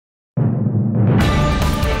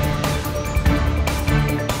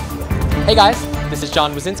Hey guys, this is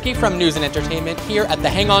John Wazinski from News and Entertainment here at the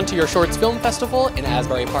Hang On to Your Shorts Film Festival in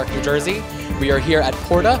Asbury Park, New Jersey. We are here at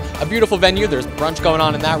Porta, a beautiful venue. There's brunch going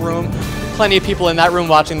on in that room. Plenty of people in that room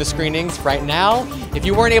watching the screenings right now. If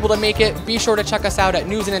you weren't able to make it, be sure to check us out at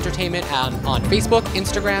News and Entertainment on Facebook,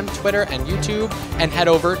 Instagram, Twitter, and YouTube, and head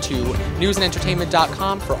over to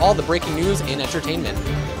newsandentertainment.com for all the breaking news in entertainment.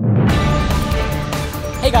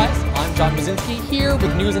 Hey guys, I'm John Wazinski here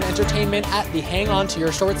with News and Entertainment at the Hang On to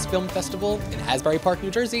Your Shorts Film Festival in Asbury Park,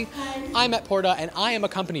 New Jersey. I'm at Porta and I am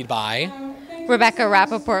accompanied by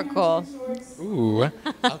Rapoport-Cole. Ooh,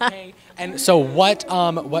 okay. And so what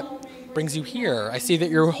brings you here? I see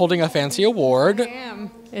that you're holding a fancy award. I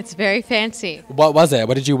am. It's very fancy. What was it?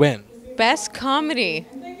 What did you win? Best comedy.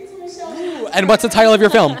 Ooh, and what's the title of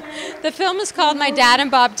your film? The film is called My Dad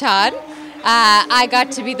and Bob Todd. I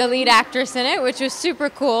got to be the lead actress in it, which was super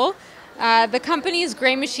cool. The company is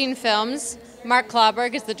Gray Machine Films. Mark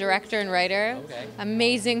Clawberg is the director and writer. Okay.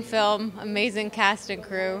 Amazing film, amazing cast and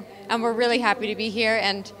crew. And we're really happy to be here,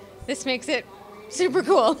 and this makes it super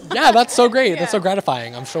cool. Yeah, that's so great. Yeah. That's so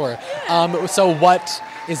gratifying, I'm sure. So what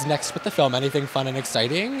is next with the film? Anything fun and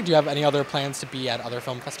exciting? Do you have any other plans to be at other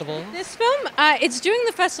film festivals? This film, it's doing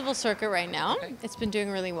the festival circuit right now. Okay. It's been doing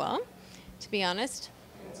really well, to be honest.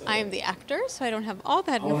 I am the actor, so I don't have all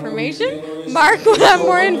that information. Mark would have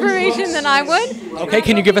more information than I would. Okay,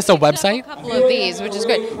 can you give us a website? A couple of these, which is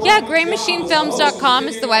good. Yeah, graymachinefilms.com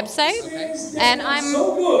is the website. And I'm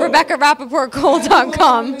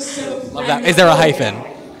Rapoport-Cole.com. Love that. Is there a hyphen?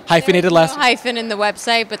 Hyphenated last? Hyphen in the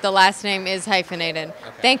website, but the last name is hyphenated.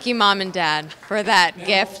 Okay. Thank you, Mom and Dad, for that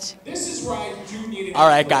gift. All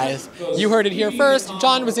right, guys. You heard it here first.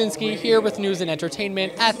 John Wazinski here with News and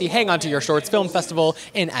Entertainment at the Hang On to Your Shorts Film Festival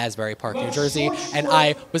in Asbury Park, New Jersey. And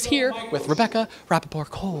I was here with Rebecca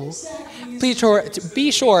Rapoport-Cole. Please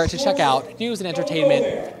be sure to check out News and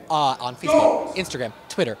Entertainment on Facebook, Instagram,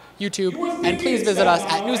 Twitter, YouTube, and please visit us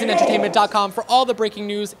at newsandentertainment.com for all the breaking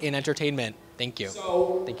news in entertainment. Thank you.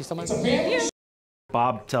 Thank you so much.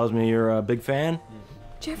 Bob tells me you're a big fan.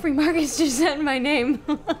 Jeffrey Marcus just said my name.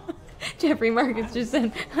 Jeffrey Marcus just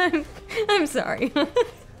said, I'm sorry.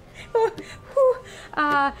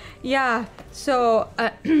 Yeah, so,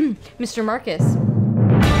 Mr. Marcus.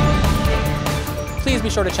 Please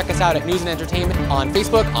be sure to check us out at News and Entertainment on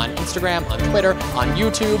Facebook, on Instagram, on Twitter, on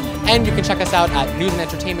YouTube, and you can check us out at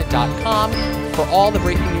newsandentertainment.com for all the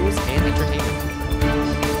breaking news and entertainment.